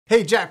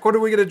Hey Jack, what are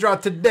we going to draw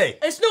today?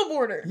 A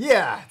snowboarder.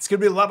 Yeah, it's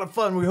going to be a lot of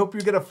fun. We hope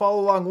you're going to follow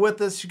along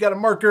with us. You got a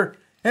marker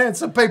and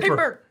some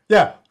paper.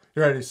 Yeah,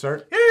 you ready to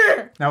start?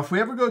 Yeah. Now, if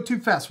we ever go too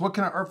fast, what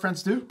can our art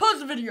friends do? Pause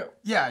the video.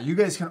 Yeah, you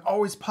guys can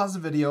always pause the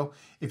video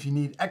if you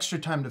need extra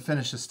time to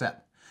finish a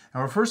step.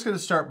 Now, we're first going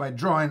to start by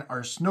drawing our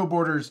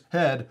snowboarder's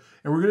head,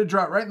 and we're going to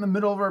draw it right in the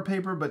middle of our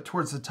paper, but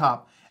towards the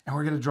top, and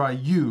we're going to draw a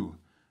U.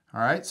 All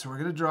right, so I'm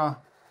going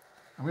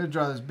to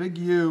draw this big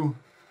U.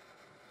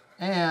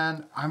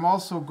 And I'm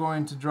also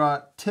going to draw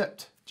it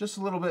tipped just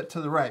a little bit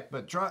to the right,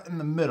 but draw it in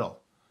the middle,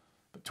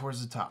 but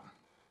towards the top.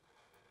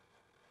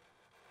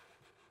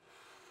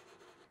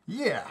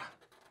 Yeah.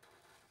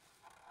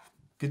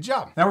 Good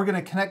job. Now we're going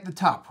to connect the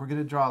top. We're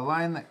going to draw a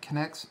line that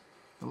connects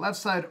the left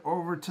side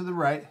over to the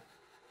right.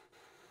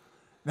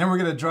 Then we're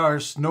going to draw our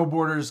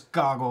snowboarder's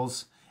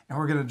goggles, and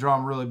we're going to draw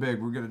them really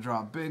big. We're going to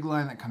draw a big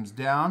line that comes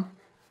down,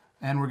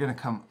 and we're going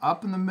to come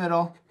up in the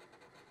middle,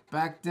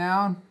 back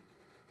down,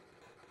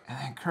 and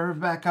then curve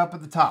back up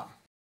at the top.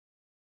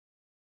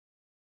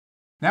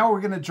 Now we're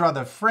going to draw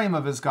the frame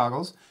of his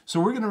goggles. So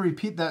we're going to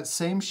repeat that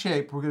same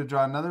shape. We're going to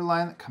draw another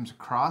line that comes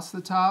across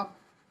the top.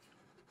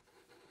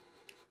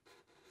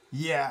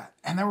 Yeah,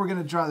 and then we're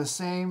going to draw the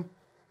same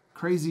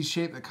crazy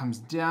shape that comes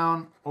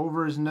down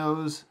over his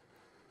nose,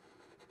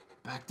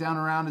 back down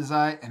around his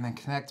eye, and then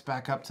connect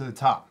back up to the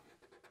top.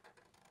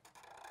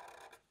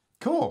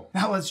 Cool.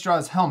 Now let's draw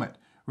his helmet.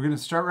 We're going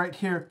to start right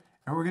here,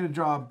 and we're going to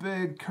draw a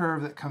big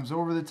curve that comes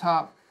over the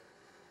top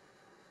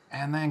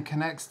and then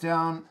connects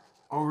down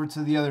over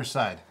to the other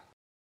side.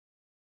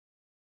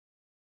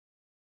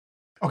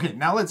 Okay,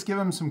 now let's give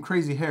him some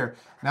crazy hair.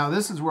 Now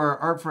this is where our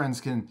art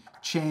friends can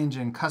change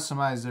and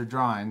customize their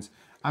drawings.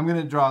 I'm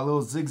gonna draw a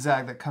little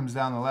zigzag that comes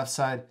down the left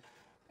side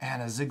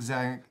and a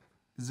zigzag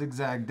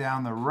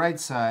down the right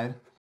side.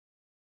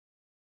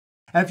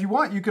 And if you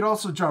want, you could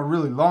also draw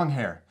really long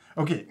hair.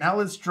 Okay, now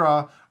let's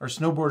draw our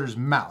snowboarder's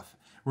mouth.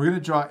 We're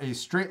gonna draw a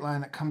straight line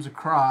that comes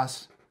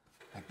across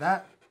like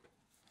that.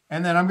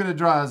 And then I'm going to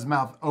draw his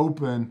mouth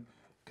open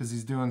because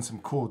he's doing some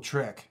cool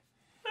trick.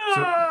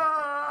 So,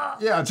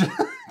 yeah,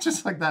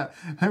 just like that.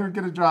 Then we're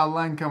going to draw a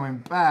line coming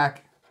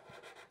back.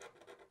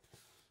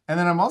 And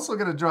then I'm also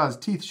going to draw his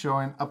teeth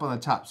showing up on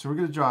the top. So we're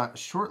going to draw a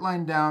short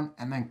line down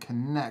and then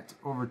connect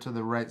over to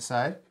the right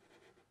side.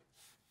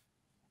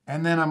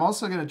 And then I'm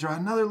also going to draw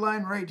another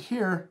line right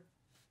here.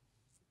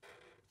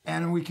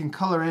 And we can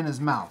color in his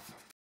mouth.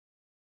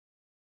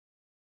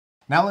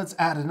 Now let's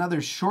add another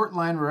short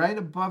line right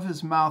above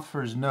his mouth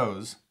for his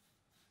nose.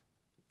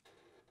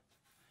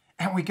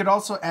 And we could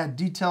also add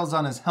details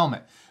on his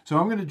helmet. So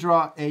I'm going to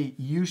draw a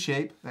U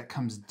shape that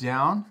comes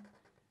down,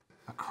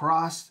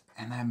 across,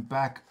 and then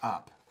back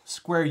up.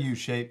 Square U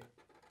shape.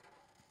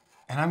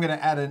 And I'm going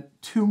to add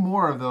two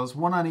more of those,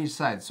 one on each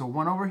side. So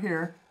one over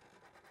here,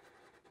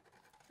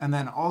 and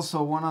then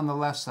also one on the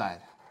left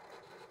side.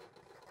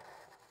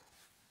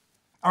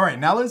 All right,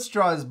 now let's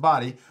draw his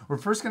body. We're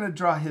first going to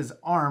draw his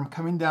arm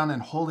coming down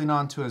and holding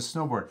on to his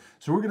snowboard.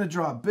 So we're going to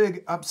draw a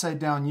big upside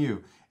down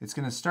U. It's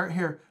going to start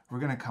here. We're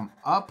going to come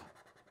up,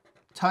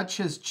 touch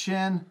his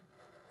chin,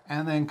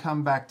 and then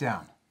come back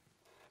down.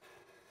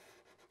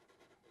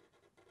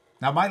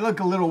 Now it might look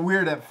a little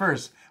weird at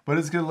first, but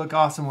it's going to look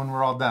awesome when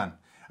we're all done.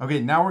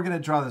 Okay, now we're going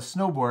to draw the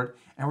snowboard,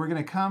 and we're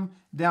going to come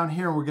down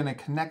here and we're going to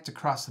connect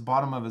across the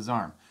bottom of his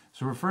arm.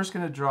 So we're first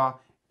going to draw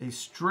a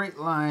straight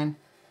line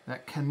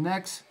that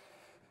connects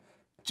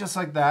just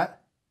like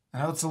that. I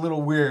know it's a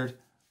little weird,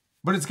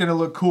 but it's gonna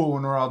look cool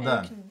when we're all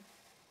done.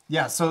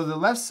 Yeah, so the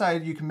left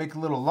side you can make a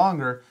little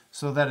longer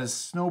so that his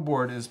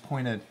snowboard is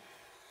pointed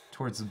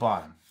towards the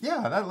bottom.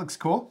 Yeah, that looks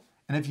cool.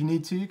 And if you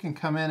need to, you can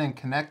come in and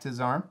connect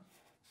his arm.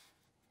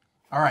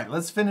 All right,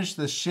 let's finish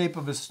the shape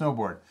of his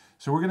snowboard.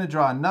 So we're gonna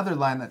draw another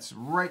line that's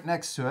right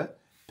next to it,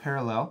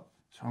 parallel.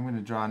 So I'm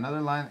gonna draw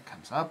another line that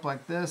comes up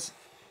like this.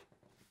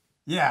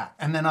 Yeah,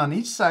 and then on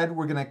each side,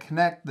 we're gonna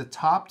connect the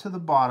top to the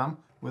bottom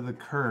with a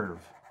curve.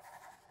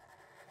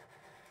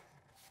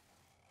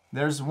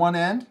 There's one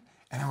end,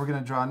 and then we're going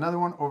to draw another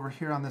one over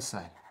here on this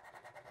side.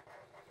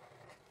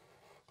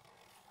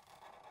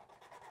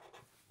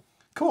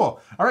 Cool.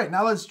 All right,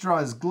 now let's draw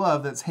his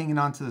glove that's hanging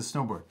onto the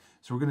snowboard.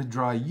 So we're going to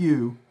draw a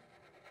U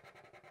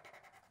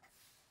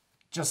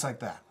just like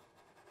that.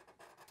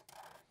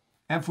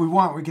 And if we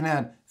want, we can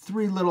add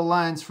 3 little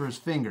lines for his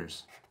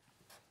fingers.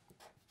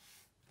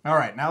 All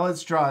right, now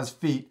let's draw his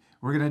feet.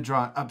 We're going to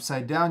draw an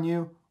upside down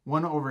U,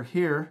 one over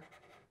here.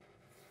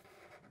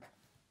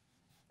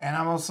 And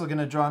I'm also going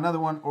to draw another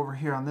one over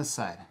here on this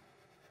side.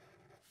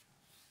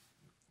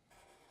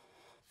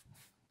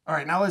 All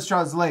right, now let's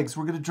draw his legs.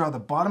 We're going to draw the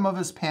bottom of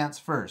his pants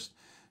first.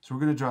 So we're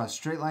going to draw a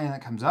straight line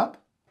that comes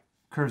up,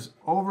 curves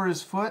over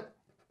his foot,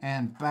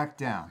 and back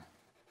down.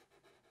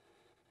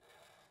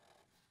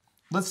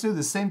 Let's do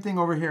the same thing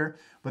over here,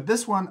 but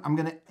this one I'm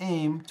going to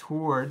aim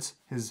towards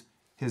his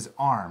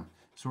arm.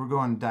 So we're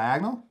going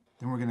diagonal,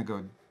 then we're going to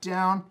go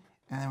down,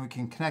 and then we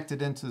can connect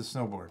it into the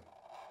snowboard.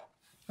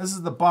 This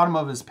is the bottom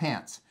of his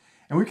pants.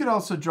 And we could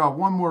also draw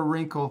one more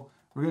wrinkle.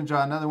 We're going to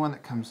draw another one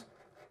that comes,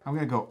 I'm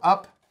going to go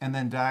up and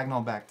then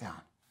diagonal back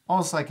down.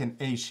 almost like an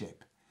A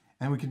shape.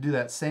 And we can do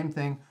that same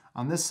thing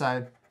on this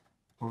side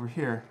over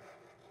here.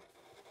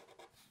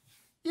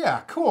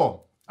 Yeah,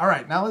 cool. All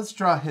right, now let's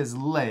draw his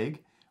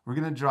leg. We're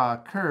gonna draw a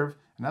curve,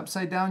 an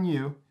upside down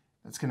U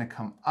that's gonna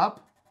come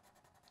up,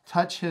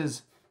 touch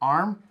his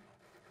arm,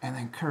 and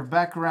then curve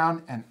back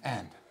around and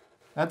end.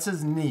 That's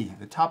his knee.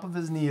 The top of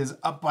his knee is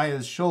up by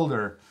his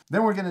shoulder.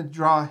 Then we're gonna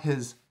draw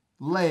his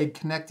leg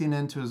connecting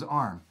into his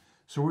arm.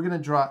 So we're gonna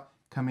draw it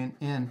coming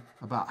in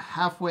about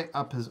halfway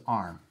up his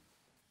arm.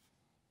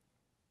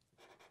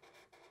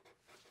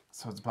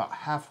 So it's about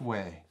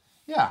halfway.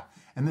 Yeah,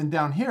 and then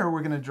down here,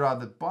 we're gonna draw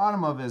the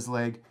bottom of his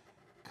leg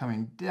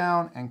coming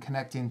down and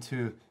connecting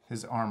to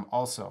his arm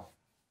also.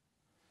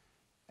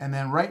 And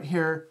then right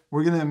here,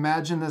 we're gonna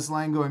imagine this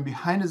line going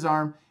behind his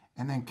arm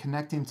and then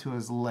connecting to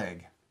his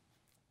leg.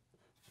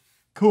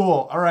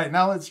 Cool, all right,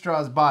 now let's draw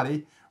his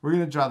body. We're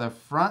gonna draw the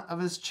front of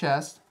his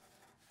chest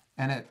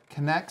and it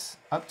connects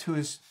up to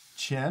his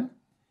chin.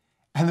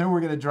 And then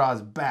we're gonna draw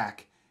his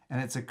back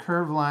and it's a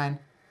curved line,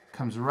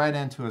 comes right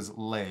into his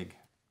leg.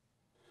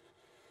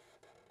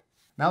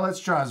 Now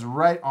let's draw his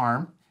right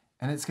arm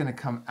and it's gonna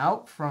come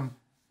out from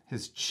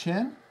his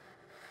chin.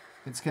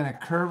 It's gonna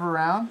curve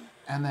around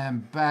and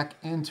then back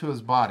into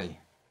his body.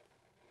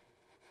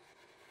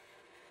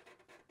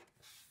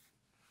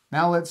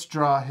 Now let's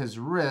draw his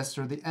wrist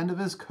or the end of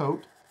his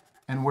coat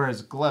and where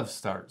his glove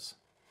starts.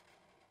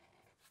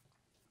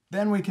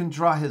 Then we can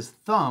draw his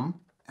thumb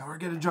and we're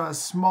gonna draw a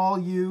small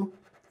U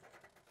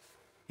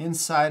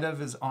inside of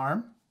his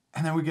arm.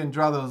 And then we can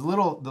draw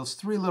those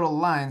three little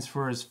lines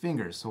for his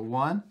fingers. So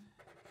 1,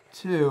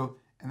 2,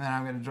 and then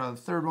I'm gonna draw the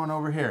third one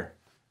over here.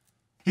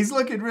 He's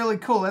looking really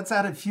cool. Let's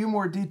add a few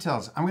more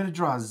details. I'm gonna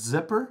draw a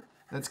zipper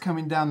that's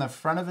coming down the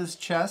front of his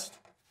chest.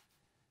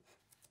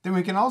 Then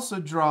we can also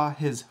draw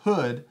his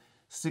hood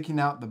sticking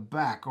out the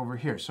back over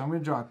here. So I'm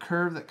gonna draw a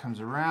curve that comes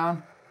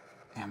around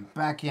and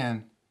back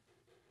in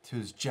to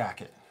his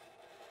jacket.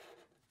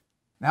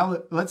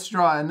 Now let's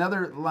draw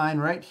another line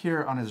right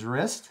here on his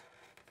wrist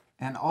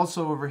and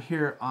also over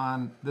here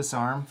on this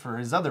arm for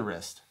his other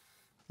wrist.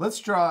 Let's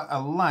draw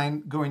a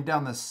line going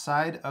down the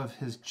side of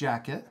his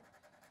jacket,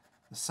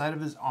 the side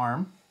of his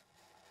arm.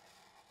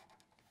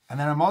 And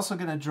then I'm also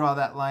gonna draw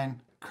that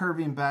line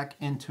curving back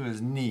into his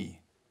knee.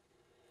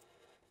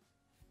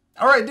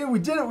 All right, dude, we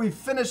did it. We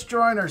finished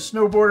drawing our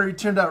snowboarder. He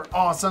turned out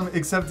awesome,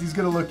 except he's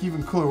gonna look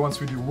even cooler once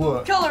we do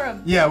what? Color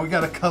him. Yeah, we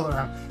gotta color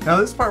him. Now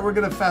this part we're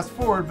gonna fast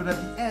forward, but at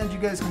the end you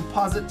guys can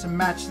pause it to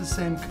match the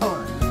same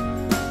coloring.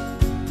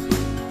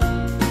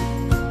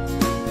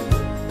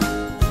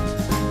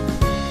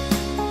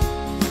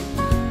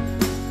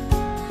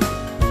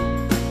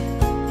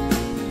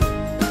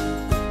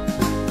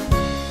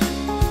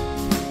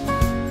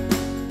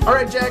 All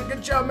right, Jack,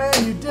 good job, man.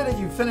 You did it.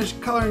 You finished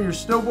coloring your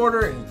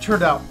snowboarder and it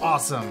turned out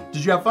awesome.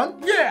 Did you have fun?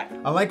 Yeah.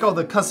 I like all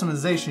the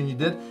customization you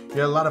did.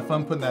 You had a lot of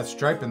fun putting that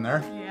stripe in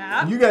there.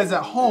 Yeah. And you guys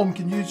at home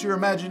can use your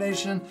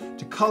imagination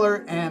to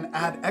color and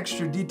add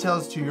extra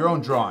details to your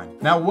own drawing.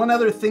 Now, one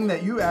other thing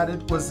that you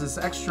added was this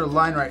extra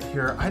line right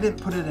here. I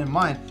didn't put it in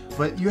mine,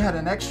 but you had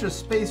an extra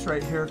space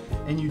right here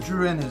and you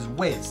drew in his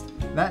waist.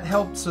 That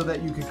helped so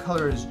that you could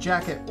color his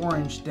jacket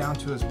orange down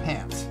to his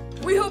pants.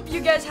 We hope you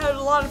guys had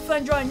a lot of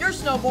fun drawing your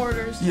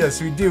snowboarders. Yes,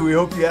 we do. We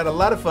hope you had a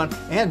lot of fun.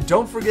 And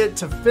don't forget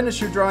to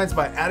finish your drawings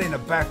by adding a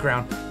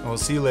background. And we'll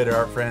see you later,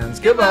 art friends.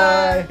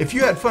 Goodbye. If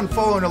you had fun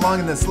following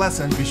along in this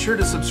lesson, be sure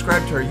to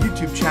subscribe to our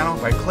YouTube channel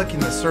by clicking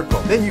the circle.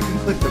 Then you can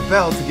click the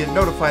bell to get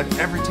notified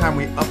every time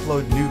we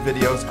upload new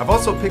videos. I've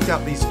also picked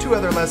out these 2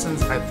 other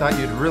lessons I thought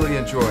you'd really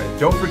enjoy.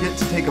 Don't forget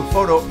to take a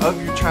photo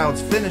of your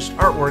child's finished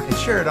artwork and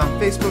share it on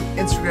Facebook,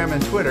 Instagram,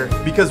 and Twitter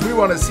because we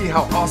want to see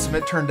how awesome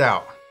it turned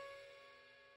out.